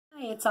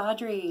it's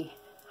Audrey.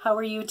 How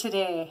are you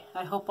today?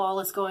 I hope all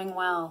is going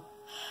well.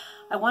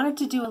 I wanted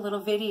to do a little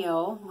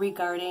video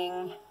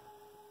regarding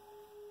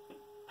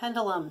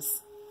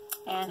pendulums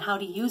and how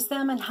to use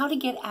them and how to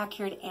get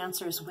accurate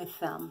answers with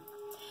them.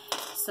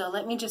 So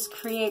let me just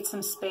create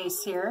some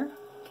space here.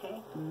 Okay,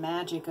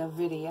 magic of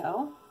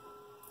video.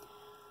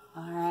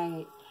 All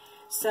right,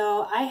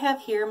 so I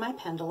have here my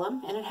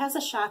pendulum, and it has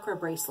a chakra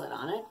bracelet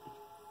on it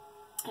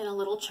and a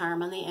little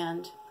charm on the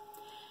end.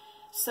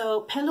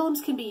 So pendulums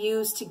can be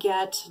used to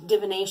get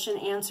divination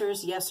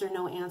answers, yes or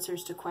no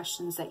answers to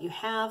questions that you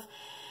have.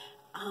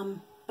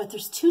 But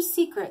there's two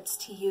secrets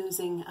to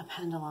using a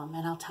pendulum,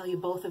 and I'll tell you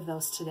both of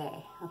those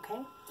today,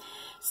 okay?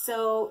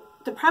 So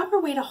the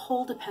proper way to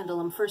hold a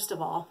pendulum, first of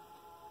all,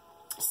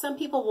 some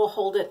people will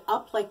hold it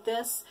up like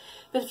this,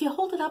 but if you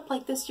hold it up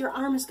like this, your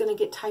arm is going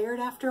to get tired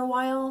after a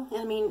while.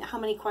 I mean, how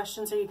many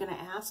questions are you going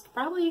to ask?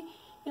 Probably,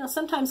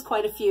 sometimes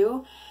quite a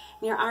few,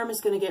 and your arm is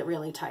going to get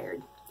really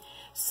tired.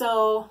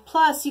 So,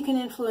 plus you can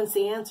influence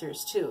the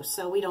answers too,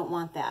 so we don't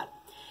want that.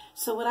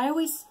 So what I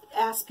always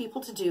ask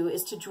people to do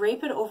is to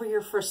drape it over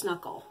your first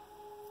knuckle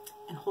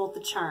and hold the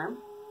charm.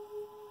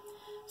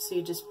 So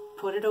you just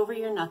put it over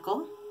your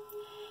knuckle,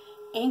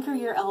 anchor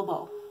your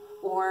elbow,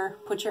 or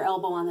put your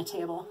elbow on the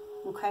table,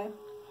 okay?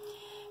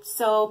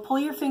 So pull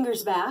your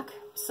fingers back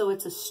so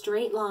it's a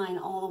straight line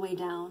all the way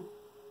down.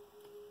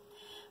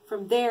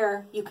 From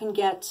there, you can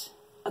get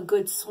a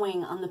good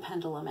swing on the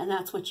pendulum, and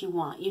that's what you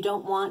want. You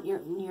don't want your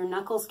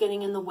knuckles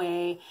getting in the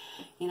way,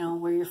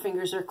 where your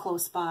fingers are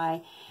close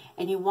by,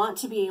 and you want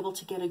to be able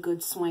to get a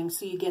good swing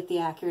so you get the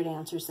accurate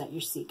answers that you're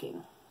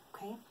seeking,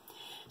 okay?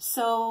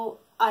 So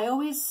I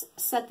always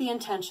set the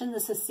intention,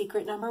 this is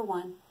secret number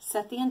one,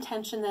 set the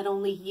intention that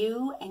only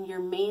you and your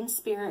main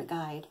spirit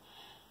guide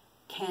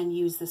can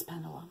use this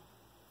pendulum,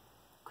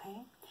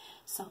 okay?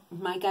 So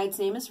my guide's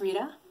name is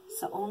Rita,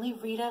 so only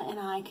Rita and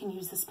I can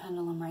use this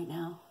pendulum right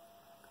now.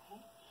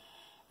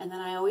 And then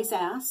I always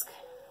ask,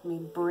 let me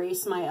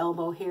brace my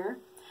elbow here.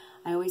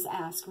 I always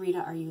ask, Rita,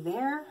 are you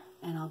there?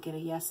 And I'll get a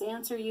yes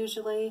answer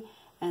usually.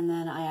 And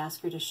then I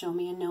ask her to show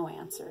me a no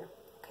answer.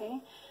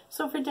 Okay?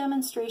 So for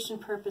demonstration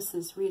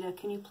purposes, Rita,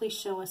 can you please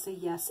show us a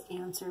yes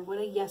answer? What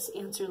a yes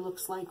answer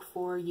looks like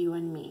for you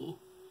and me.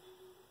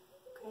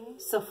 Okay?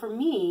 So for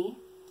me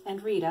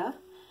and Rita,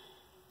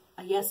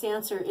 a yes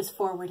answer is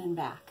forward and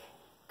back.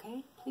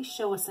 Okay? Please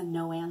show us a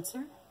no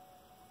answer.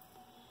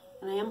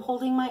 And I am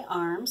holding my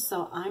arm,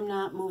 so I'm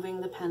not moving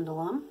the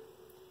pendulum.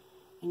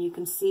 And you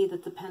can see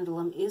that the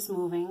pendulum is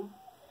moving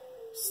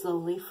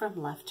slowly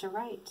from left to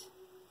right.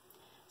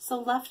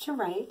 So left to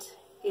right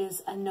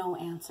is a no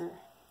answer,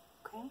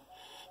 okay?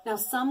 Now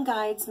some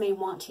guides may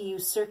want to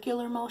use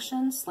circular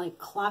motions, like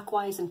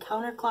clockwise and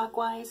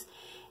counterclockwise.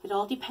 It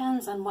all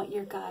depends on what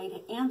your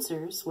guide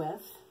answers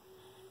with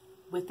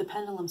the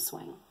pendulum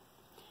swing.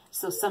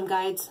 So some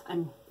guides,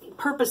 I'm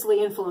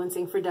purposely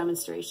influencing for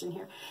demonstration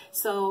here.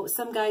 So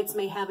some guides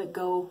may have it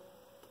go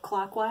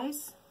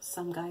clockwise,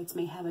 some guides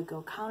may have it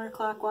go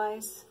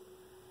counterclockwise,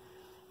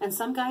 and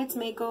some guides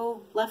may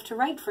go left to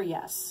right for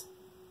yes.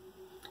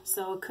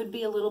 So it could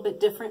be a little bit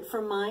different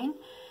from mine.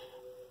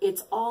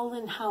 It's all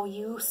in how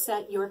you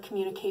set your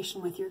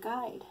communication with your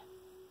guide.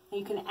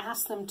 You can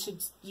ask them to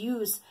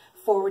use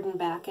forward and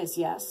back as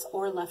yes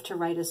or left to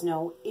right as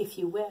no if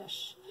you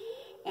wish.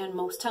 And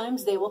most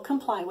times they will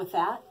comply with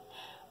that.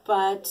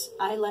 But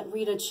I let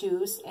Rita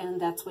choose, and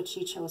that's what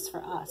she chose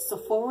for us. So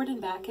forward and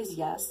back is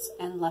yes,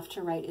 and left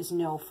to right is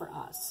no for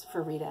us,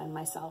 for Rita and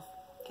myself,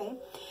 okay?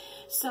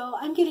 So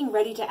I'm getting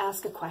ready to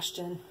ask a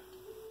question,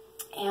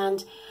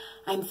 and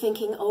I'm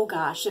thinking, oh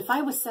gosh, if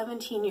I was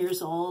 17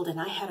 years old and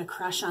I had a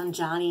crush on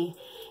Johnny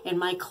in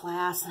my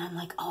class, and I'm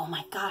like, oh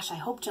my gosh, I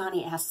hope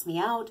Johnny asks me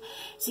out.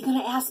 Is he going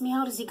to ask me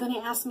out? Is he going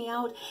to ask me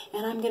out?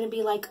 And I'm going to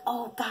be like,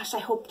 oh gosh, I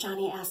hope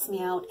Johnny asks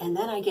me out. And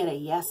then I get a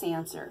yes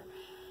answer.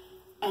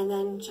 And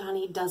then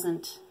Johnny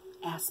doesn't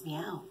ask me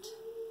out.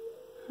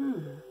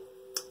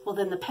 Well,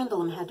 then the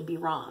pendulum had to be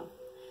wrong.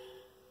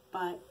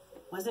 But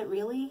was it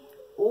really?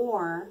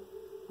 Or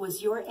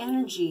was your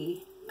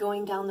energy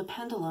going down the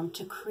pendulum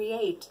to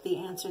create the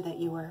answer that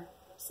you were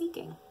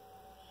seeking?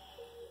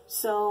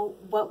 So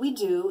what we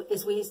do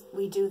is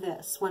we do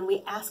this. When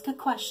we ask a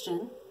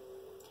question,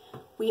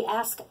 we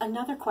ask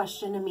another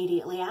question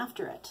immediately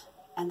after it.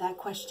 And that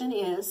question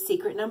is,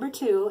 secret number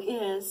 2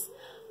 is,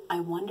 I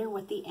wonder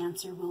what the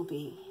answer will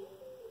be.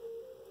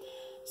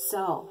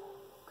 So,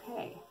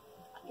 okay,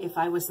 if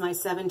I was my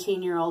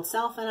 17-year-old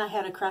self and I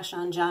had a crush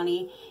on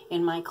Johnny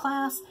in my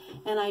class,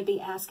 and I'd be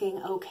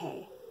asking,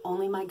 okay,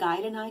 only my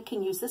guide and I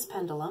can use this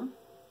pendulum.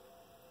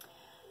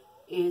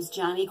 Is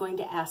Johnny going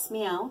to ask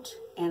me out?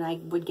 And I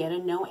would get a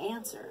no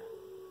answer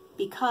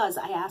because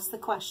I asked the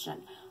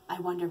question, I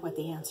wonder what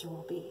the answer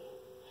will be.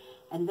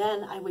 And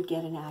then I would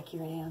get an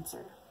accurate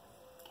answer,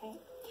 okay?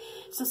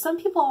 So some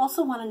people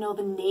also want to know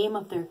the name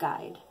of their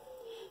guide.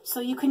 So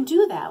you can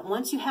do that.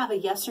 Once you have a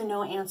yes or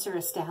no answer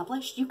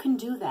established, you can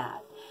do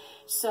that.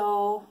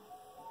 So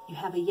you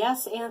have a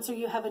yes answer,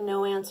 you have a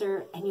no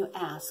answer, and you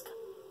ask,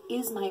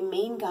 is my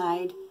main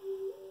guide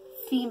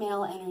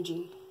female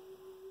energy?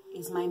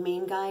 Is my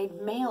main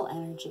guide male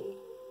energy?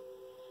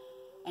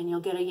 And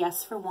you'll get a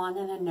yes for one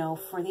and a no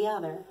for the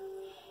other.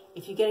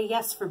 If you get a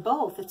yes for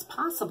both, it's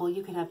possible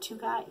you could have two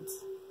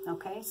guides.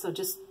 Okay, so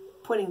just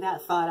putting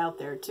that thought out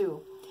there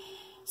too.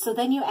 So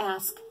then you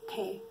ask,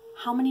 okay,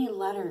 how many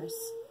letters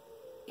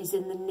is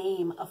in the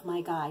name of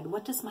my guide?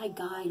 What does my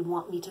guide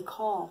want me to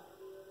call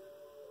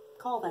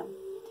them?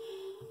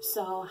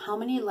 So how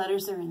many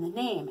letters are in the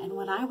name? And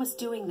when I was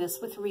doing this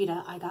with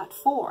Rita, I got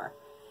 4.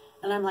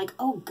 And I'm like,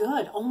 oh,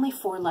 good, only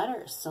 4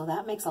 letters. So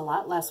that makes a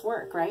lot less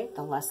work, right?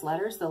 The less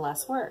letters, the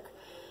less work.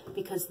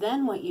 Because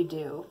then what you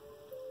do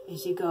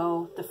is you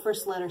go, the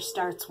first letter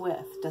starts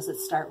with, does it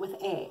start with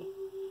A?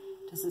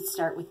 Does it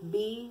start with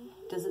B?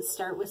 Does it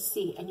start with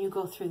C? And you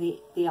go through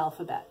the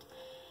alphabet.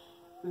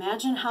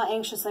 Imagine how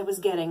anxious I was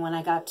getting when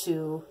I got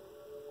to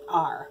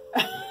R.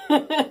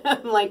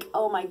 I'm like,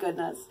 oh my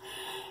goodness.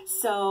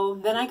 So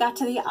then I got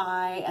to the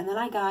I, and then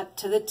I got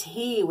to the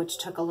T, which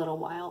took a little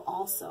while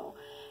also.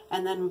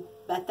 And then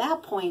at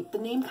that point, the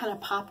name kind of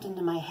popped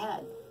into my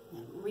head.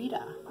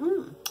 Rita.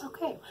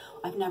 Okay.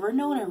 I've never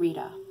known a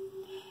Rita.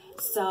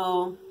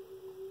 So,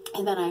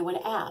 and then I would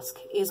ask,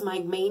 is my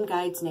main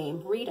guide's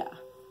name Rita?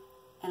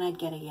 And I'd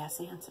get a yes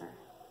answer.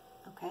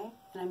 Okay?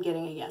 And I'm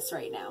getting a yes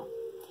right now.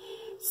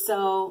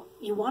 So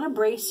you want to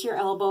brace your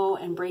elbow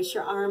and brace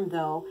your arm,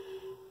 though,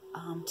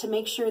 to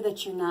make sure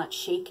that you're not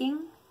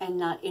shaking and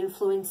not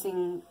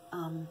influencing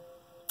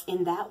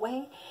in that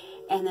way.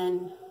 And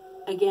then,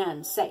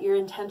 again, set your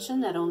intention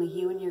that only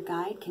you and your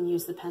guide can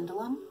use the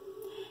pendulum.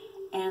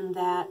 And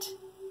that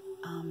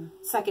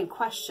second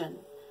question,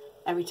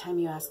 every time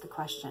you ask a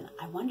question,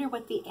 I wonder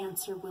what the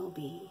answer will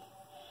be.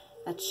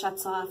 That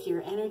shuts off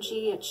your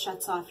energy, it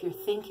shuts off your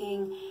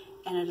thinking,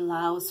 and it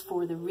allows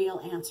for the real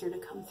answer to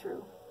come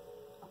through.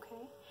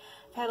 Okay?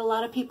 I've had a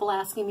lot of people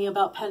asking me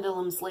about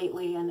pendulums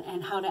lately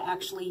and how to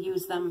actually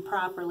use them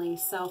properly,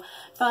 so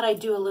thought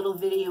I'd do a little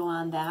video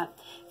on that.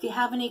 If you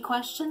have any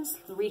questions,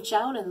 reach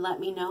out and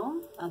let me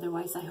know.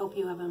 Otherwise, I hope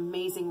you have an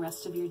amazing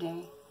rest of your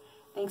day.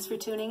 Thanks for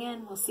tuning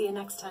in. We'll see you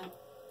next time.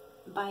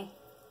 Bye.